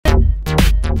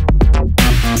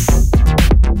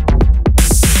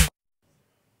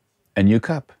a new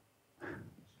cup.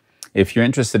 If you're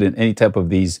interested in any type of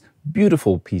these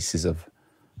beautiful pieces of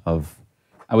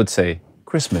I would say,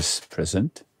 Christmas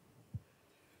present,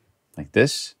 like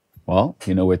this, well,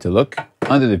 you know where to look.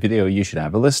 Under the video, you should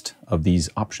have a list of these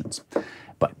options.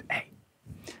 But hey,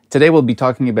 today we'll be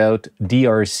talking about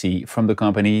DRC from the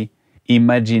company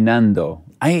Imaginando.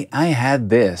 I had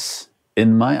this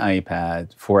in my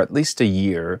iPad for at least a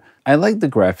year. I like the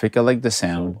graphic, I like the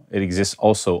sound. It exists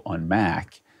also on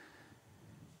Mac.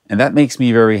 And that makes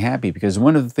me very happy because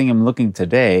one of the things I'm looking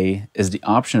today is the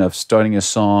option of starting a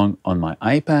song on my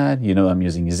iPad. You know, I'm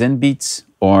using ZenBeats,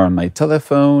 or on my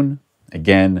telephone.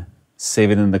 Again, save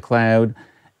it in the cloud,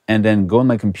 and then go on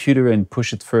my computer and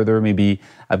push it further. Maybe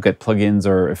I've got plugins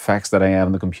or effects that I have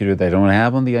on the computer that I don't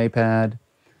have on the iPad,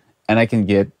 and I can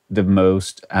get the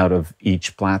most out of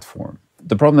each platform.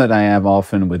 The problem that I have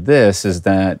often with this is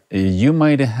that you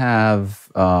might have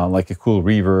like a cool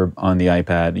reverb on the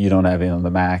iPad. You don't have it on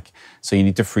the Mac, so you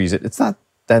need to freeze it. It's not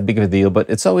that big of a deal, but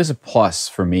it's always a plus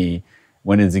for me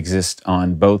when it exists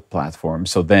on both platforms.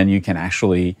 So then you can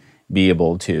actually be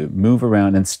able to move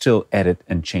around and still edit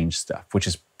and change stuff, which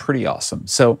is pretty awesome.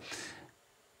 So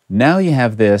now you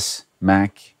have this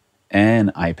Mac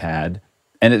and iPad,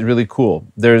 and it's really cool.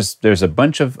 There's a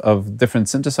bunch of different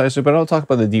synthesizers, but I'll talk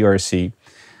about the DRC.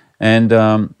 And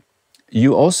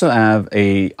you also have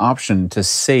an option to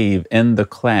save in the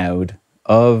cloud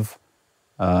of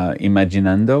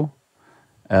Imaginando.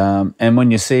 And when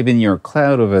you save in your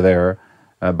cloud over there,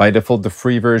 by default, the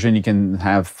free version, you can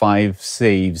have 5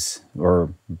 saves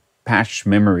or patch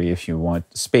memory if you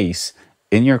want space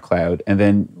in your cloud. And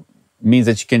then means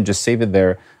that you can just save it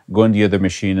there, go on the other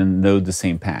machine and load the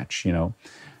same patch, you know.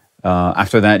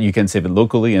 After that, you can save it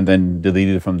locally and then delete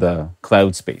it from the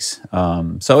cloud space.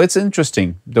 So it's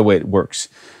interesting the way it works.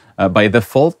 By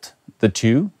default, the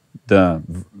two, the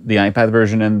iPad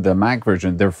version and the Mac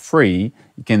version, they're free.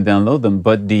 You can download them,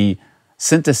 but the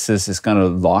synthesis is kind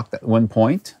of locked at one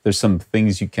point. There's some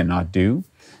things you cannot do.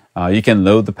 You can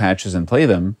load the patches and play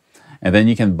them, and then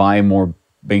you can buy more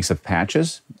banks of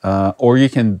patches, or you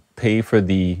can pay for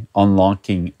the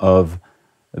unlocking of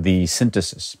the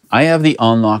synthesis. I have the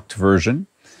unlocked version,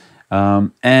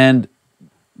 and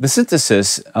the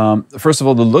synthesis, first of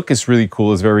all, the look is really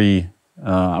cool. It's very,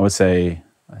 I would say,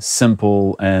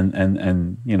 simple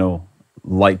and you know,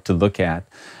 light to look at.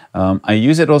 I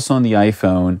use it also on the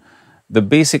iPhone. The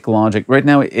basic logic, right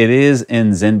now it is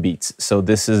in ZenBeats, so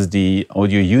this is the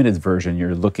audio unit version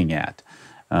you're looking at.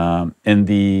 In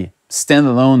the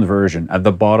standalone version, at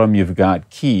the bottom you've got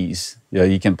keys. Yeah,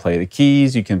 you can play the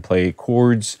keys, you can play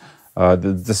chords.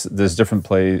 There's different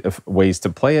ways to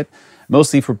play it,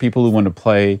 mostly for people who want to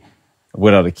play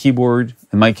without a keyboard.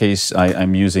 In my case,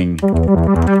 I'm using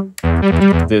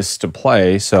this to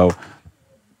play, so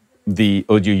the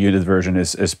audio unit version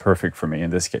is perfect for me in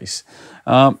this case.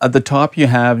 At the top, you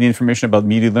have the information about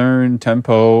MIDI learn,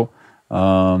 tempo,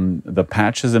 the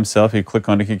patches themselves. You click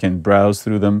on it, you can browse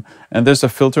through them, and there's a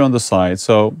filter on the side.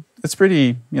 So it's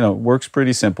pretty, you know, works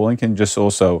pretty simple, and can just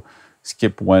also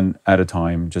skip one at a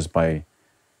time just by,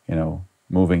 you know,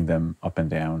 moving them up and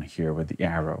down here with the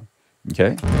arrow.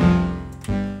 Okay.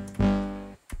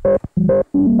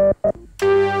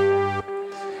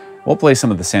 We'll play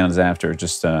some of the sounds after.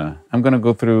 Just I'm going to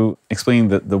go through explaining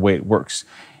the way it works.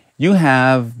 You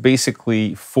have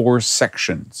basically 4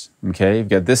 sections. Okay, you've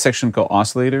got this section called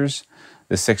Oscillators,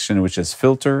 this section which is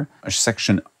Filter, a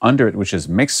section under it which is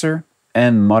Mixer,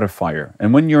 and Modifier.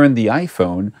 And when you're in the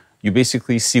iPhone, you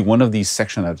basically see one of these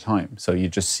sections at a time. So you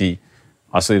just see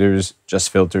Oscillators, just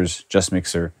Filters, just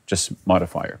Mixer, just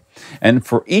Modifier. And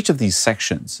for each of these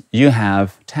sections, you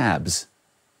have tabs.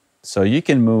 So you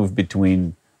can move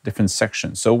between different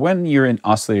sections. So when you're in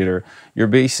Oscillator, you're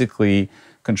basically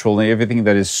controlling everything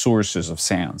that is sources of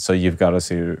sound. So you've got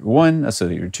Oscillator 1,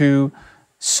 Oscillator 2,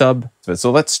 sub.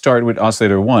 So let's start with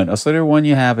Oscillator 1. Oscillator 1,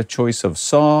 you have a choice of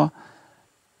saw,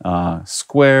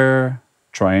 square,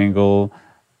 triangle,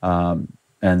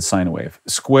 and sine wave.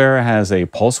 Square has a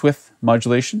pulse width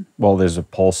modulation. Well, there's a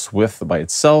pulse width by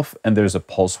itself, and there's a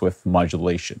pulse width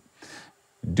modulation.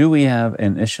 Do we have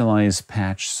an initialized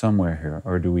patch somewhere here,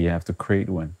 or do we have to create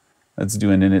one? Let's do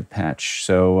an init patch.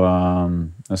 So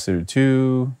Oscillator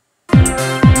 2.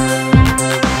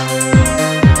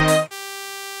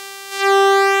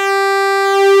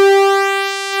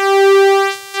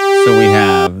 So we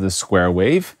have the square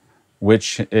wave,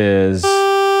 which is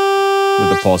with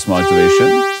the pulse modulation.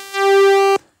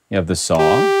 You have the saw.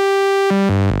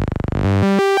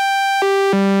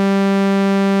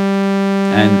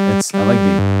 And it's, I like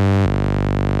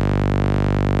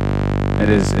it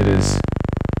is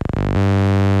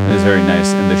very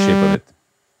nice in the shape of it.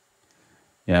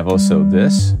 You have also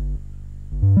this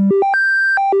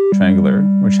triangular,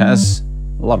 which has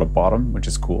a lot of bottom, which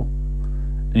is cool.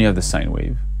 And you have the sine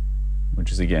wave,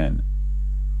 which is again,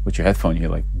 with your headphone, you're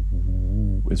like,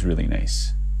 it's really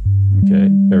nice. Okay,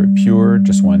 very pure,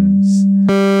 just one.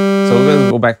 So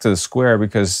let's go back to the square,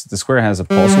 because the square has a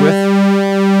pulse width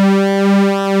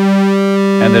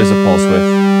and there's a pulse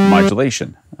width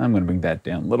modulation. I'm going to bring that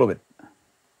down a little bit.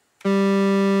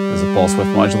 There's a pulse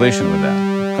width modulation with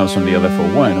that. It comes from the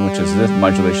Lfo1, which is this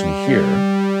modulation here.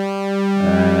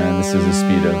 And this is the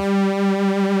speed of.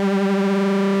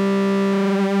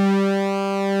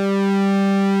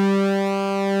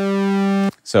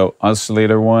 So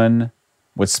Oscillator 1,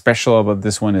 what's special about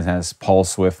this one is it has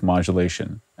pulse width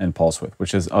modulation and pulse width,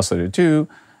 which is Oscillator 2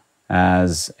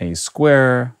 has a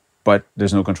square, but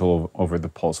there's no control over the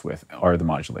pulse width or the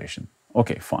modulation.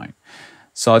 Okay, fine.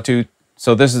 Sawtooth,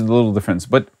 so this is a little difference.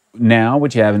 But now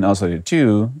what you have in Oscillator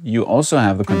 2, you also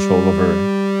have the control over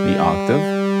the octave.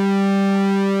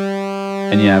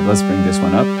 And you have, let's bring this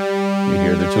one up. You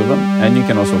hear the two of them. And you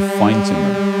can also fine tune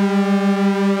them.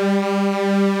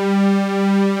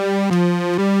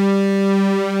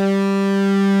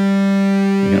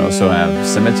 You can also have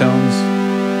semitones.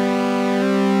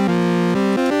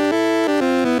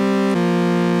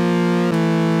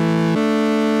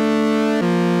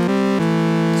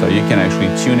 So you can actually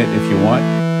tune it if you want,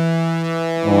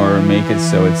 or make it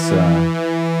so it's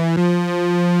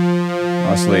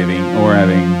oscillating or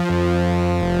having.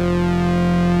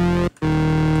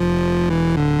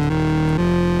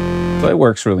 So it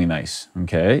works really nice,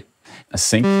 okay? A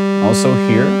sync also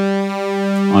here,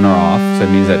 on or off, so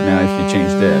it means that now if you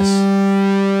change this,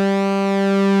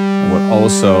 it would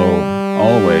also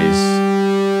always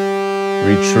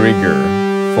re-trigger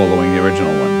following the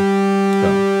original one. So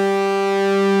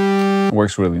it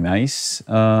works really nice.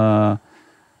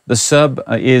 The sub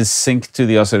is synced to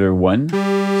the Oscillator 1, so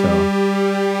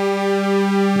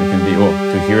it can be,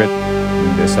 to hear it,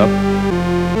 bring this up.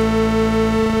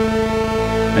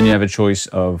 And you have a choice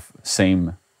of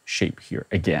same shape here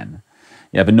again.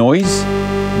 You have a noise.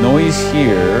 Noise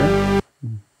here.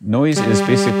 Noise is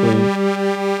basically,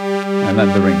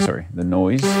 not the ring, sorry, the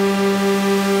noise. If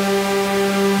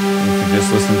you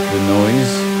just listen to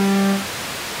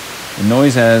the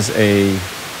noise has a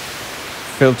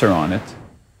filter on it.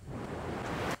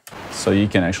 So you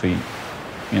can actually,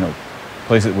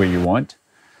 place it where you want.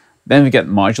 Then we get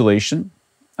modulation.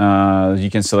 You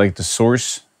can select the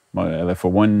source,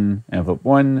 Lfo1,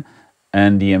 Lfo1,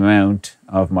 and the amount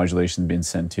of modulation being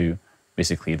sent to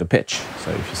basically the pitch.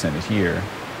 So if you send it here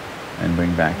and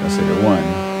bring back Oscillator 1,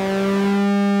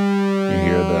 you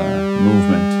hear the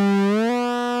movement.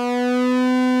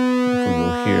 If we go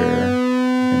here,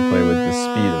 you can play with the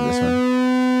speed of this one.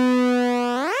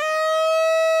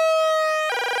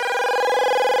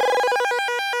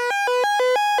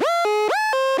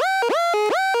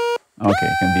 Okay,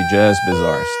 it can be just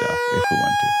bizarre stuff if we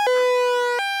want to.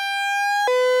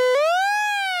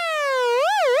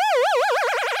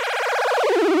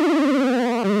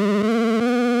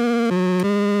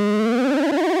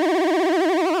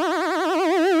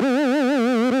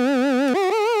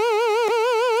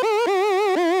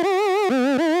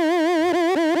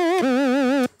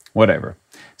 Whatever.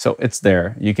 So it's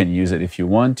there. You can use it if you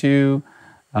want to.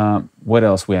 What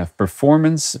else? We have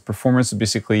performance. Performance,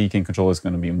 basically, you can control it's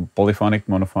going to be polyphonic,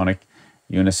 monophonic,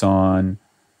 unison,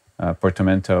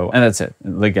 portamento, and that's it.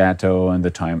 Legato and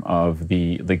the time of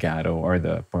the legato or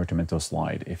the portamento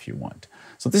slide if you want.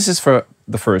 So this is for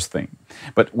the first thing.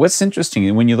 But what's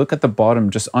interesting, when you look at the bottom,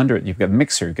 just under it, you've got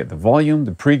mixer, you get the volume,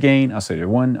 the pre-gain, Oscillator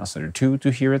 1, Oscillator 2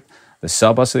 to hear it, the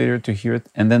sub-oscillator to hear it,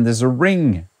 and then there's a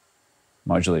ring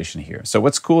modulation here. So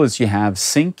what's cool is you have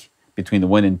sync between the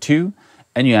 1 and 2,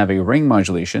 and you have a ring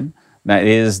modulation that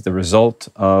is the result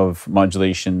of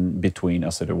modulation between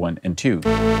Oscillator 1 and 2.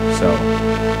 So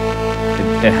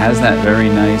it has that very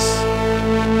nice,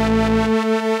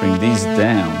 bring these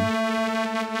down.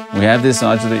 We have this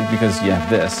modulation because you have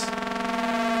this.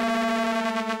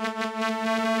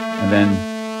 And then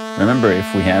remember,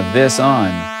 if we have this on,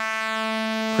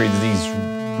 it creates these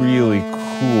really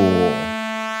cool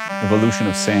evolution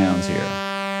of sounds here.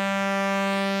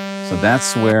 So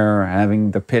that's where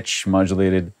having the pitch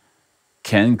modulated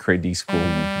can create these cool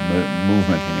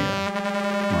movement in here.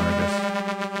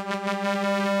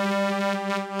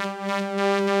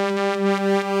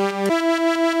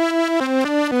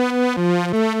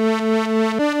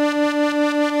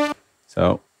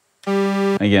 So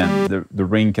again, the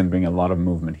ring can bring a lot of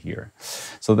movement here.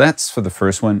 So that's for the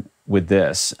first one with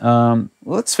this.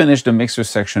 Let's finish the mixer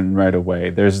section right away.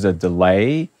 There's the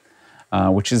delay.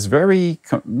 which is very,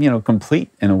 complete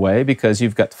in a way, because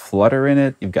you've got flutter in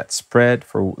it, you've got spread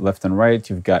for left and right,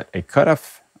 you've got a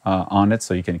cutoff on it,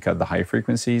 so you can cut the high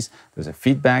frequencies. There's a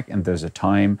feedback, and there's a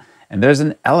time, and there's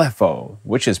an LFO,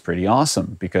 which is pretty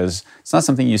awesome because it's not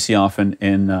something you see often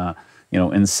in,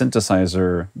 in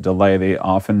synthesizer delay. They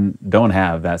often don't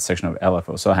have that section of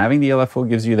LFO. So having the LFO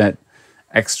gives you that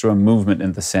extra movement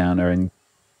in the sound.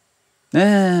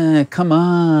 Come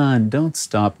on, don't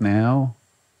stop now.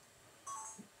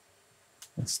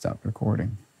 Let's stop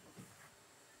recording.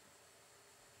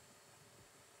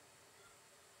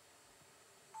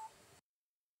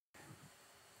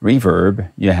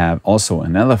 Reverb, you have also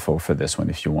an LFO for this one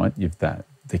if you want. You've got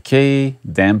decay,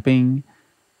 damping,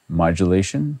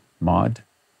 modulation, mod,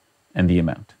 and the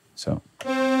amount. So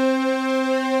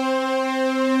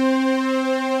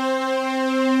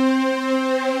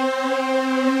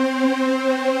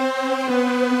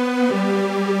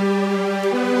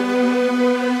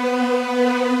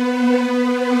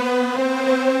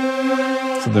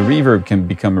the reverb can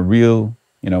become a real,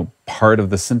 part of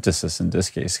the synthesis in this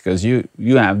case, because you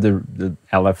have the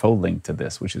LFO link to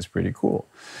this, which is pretty cool.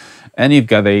 And you've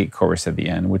got a chorus at the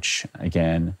end, which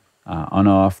again, on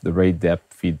off, the rate,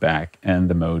 depth, feedback, and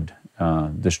the mode,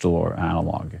 digital or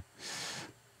analog.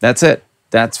 That's it.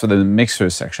 That's for the mixer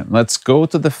section. Let's go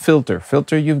to the filter.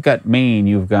 Filter, you've got main,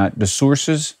 you've got the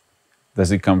sources.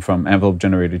 Does it come from envelope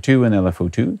generator 2 and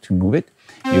LFO2 to move it?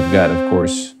 You've got, of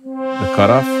course, the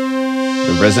cutoff,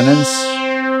 the resonance,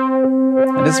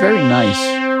 and it's very nice.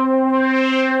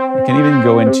 You can even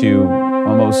go into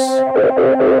almost,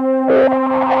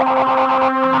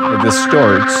 it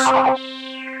distorts.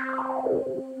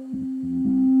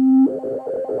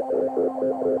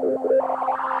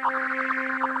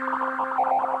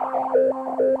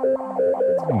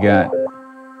 You got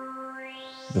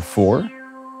the 4,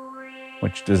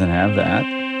 which doesn't have that.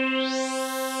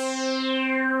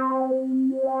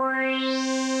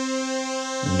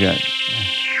 You got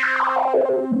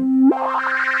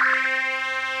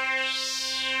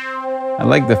I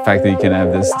like the fact that you can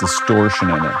have this distortion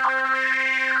in it,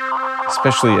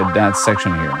 especially at that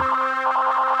section here.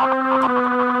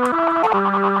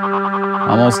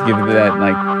 Almost give it that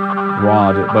like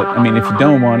raw, but I mean, if you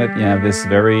don't want it, you have this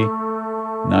very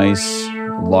nice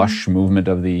lush movement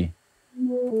of the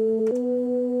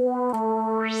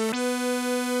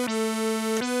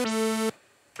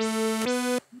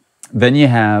Then you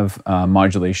have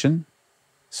modulation.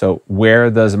 So where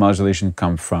does modulation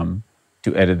come from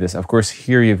to edit this? Of course,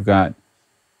 here you've got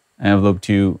envelope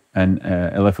 2 and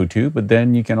LFO2, but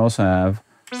then you can also have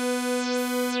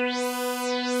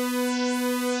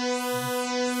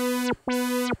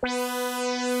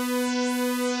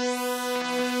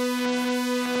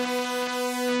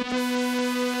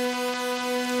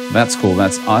that's cool.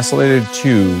 That's Oscillator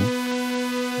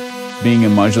 2 being a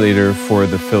modulator for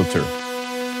the filter.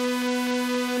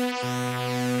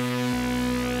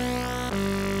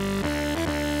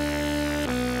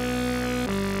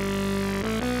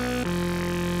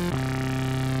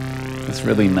 It's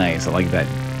really nice. I like that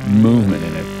movement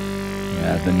in it. You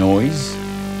have the noise,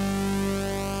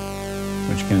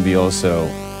 which can be also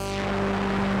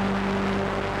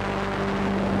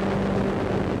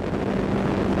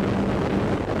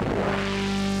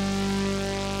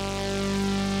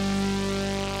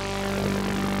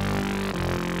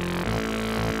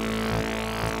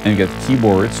and you got the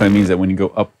keyboard, so it means that when you go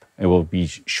up, it will be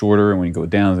shorter, and when you go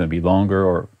down, it's going to be longer,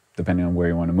 or depending on where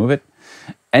you want to move it.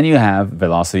 And you have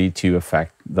velocity to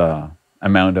affect the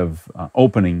amount of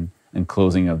opening and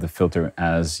closing of the filter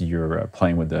as you're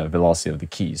playing with the velocity of the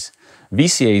keys.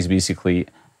 VCA is basically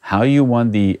how you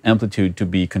want the amplitude to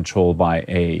be controlled by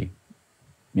a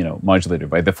modulator.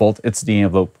 By default, it's the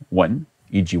envelope 1,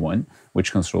 EG1,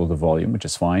 which controls the volume, which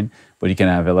is fine. But you can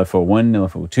have LFO1,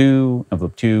 LFO2,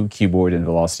 envelope 2, keyboard, and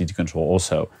velocity to control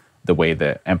also the way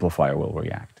the amplifier will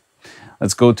react.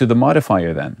 Let's go to the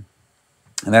modifier then.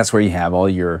 And that's where you have all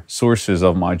your sources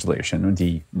of modulation,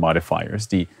 the modifiers,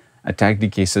 the attack,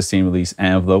 decay, sustain, release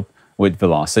envelope with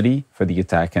velocity for the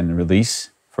attack and release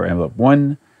for envelope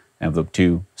 1, envelope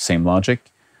 2, same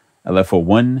logic.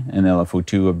 LFO1 and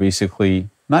LFO2 are basically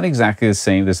not exactly the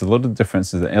same. There's a little difference.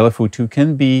 The LFO2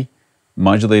 can be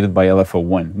modulated by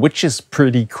LFO1, which is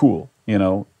pretty cool.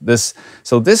 So this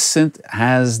synth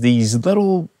has these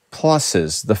little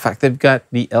pluses. The fact they've got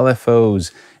the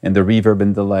LFOs and the reverb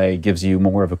and delay gives you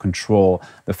more of a control.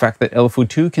 The fact that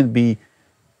LFO2 can be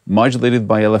modulated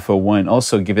by LFO1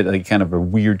 also give it a kind of a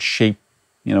weird shape,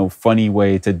 funny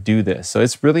way to do this. So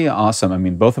it's really awesome. I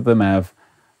mean, both of them have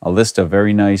a list of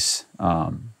very nice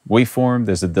waveform.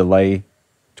 There's a delay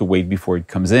to wait before it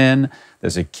comes in.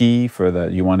 There's a key for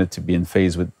that you want it to be in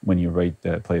phase with when you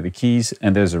play the keys,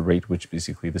 and there's a rate, which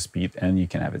basically the speed, and you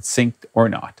can have it synced or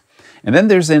not. And then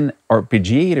there's an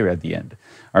arpeggiator at the end.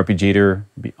 Arpeggiator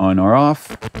be on or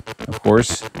off, of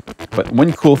course. But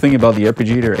one cool thing about the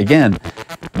arpeggiator, again,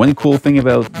 one cool thing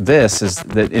about this is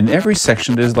that in every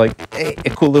section there's like a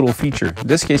cool little feature. In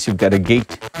this case, you've got a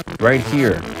gate right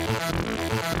here.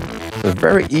 So it's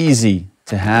very easy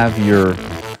to have your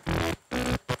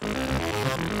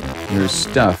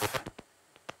stuff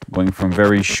going from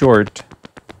very short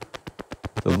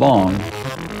to long.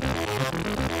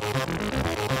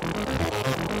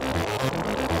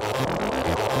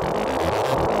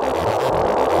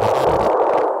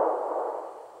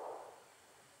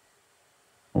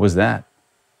 What was that?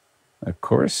 A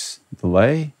chorus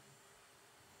delay?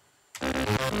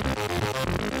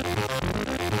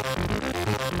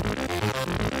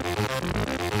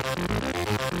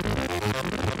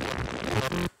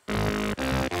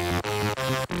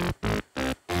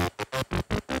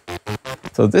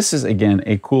 So this is, again,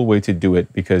 a cool way to do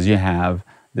it because you have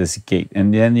this gate.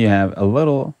 And then you have a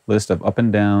little list of up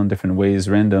and down, different ways,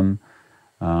 random,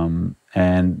 and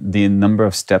the number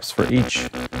of steps for each.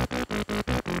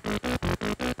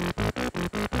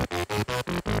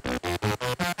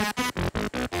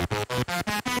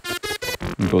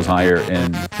 It goes higher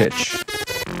in pitch,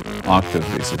 octave,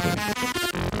 basically.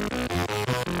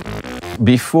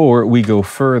 Before we go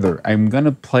further, I'm going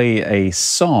to play a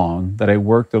song that I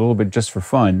worked a little bit just for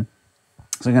fun.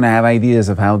 So I'm going to have ideas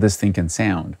of how this thing can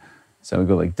sound. So we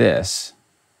go like this.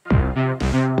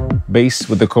 Bass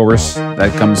with the chorus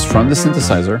that comes from the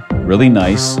synthesizer. Really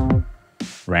nice,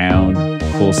 round,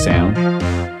 cool sound.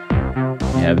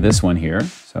 You have this one here.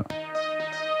 So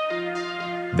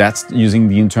that's using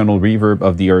the internal reverb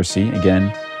of DRC.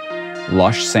 Again,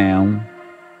 lush sound.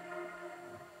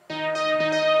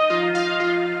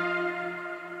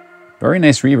 Very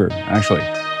nice reverb, actually.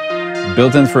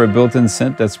 Built-in for a built-in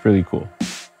synth, that's pretty cool.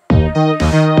 Maybe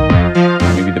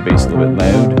the bass a little bit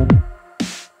loud.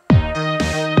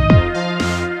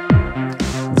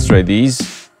 Let's try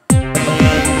these.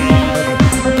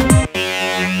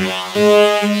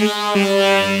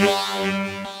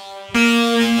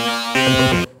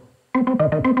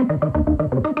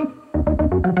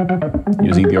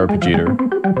 Using the arpeggiator.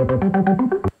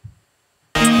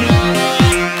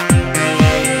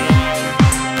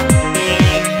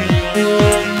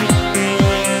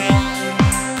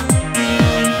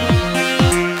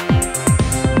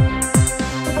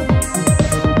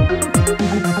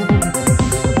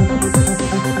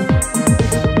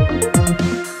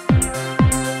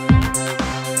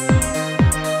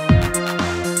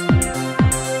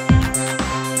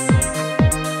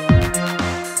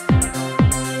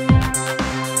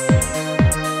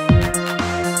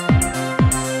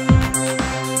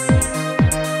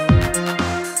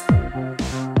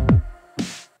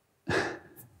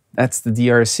 That's the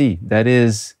DRC. That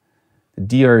is the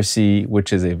DRC,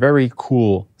 which is a very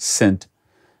cool synth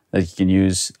that you can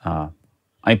use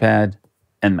iPad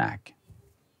and Mac.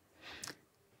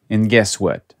 And guess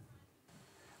what?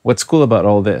 What's cool about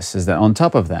all this is that on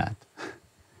top of that,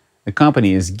 the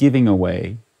company is giving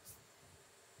away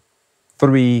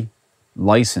 3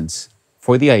 licenses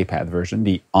for the iPad version,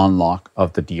 the unlock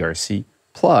of the DRC,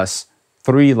 plus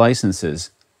 3 licenses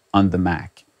on the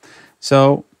Mac.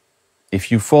 So if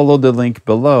you follow the link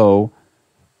below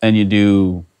and you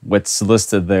do what's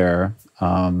listed there,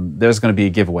 there's going to be a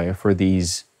giveaway for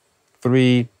these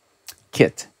 3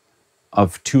 kit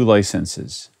of 2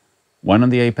 licenses. One on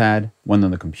the iPad, one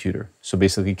on the computer. So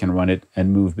basically you can run it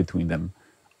and move between them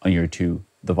on your 2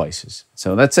 devices.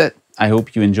 So that's it. I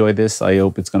hope you enjoyed this. I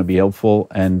hope it's going to be helpful.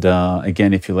 And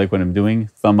again, if you like what I'm doing,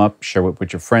 thumb up, share it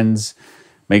with your friends.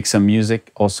 Make some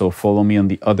music. Also follow me on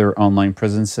the other online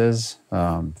presences,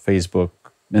 Facebook,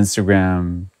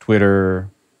 Instagram, Twitter,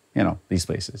 you know, these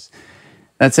places.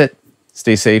 That's it.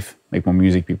 Stay safe. Make more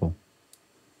music, people.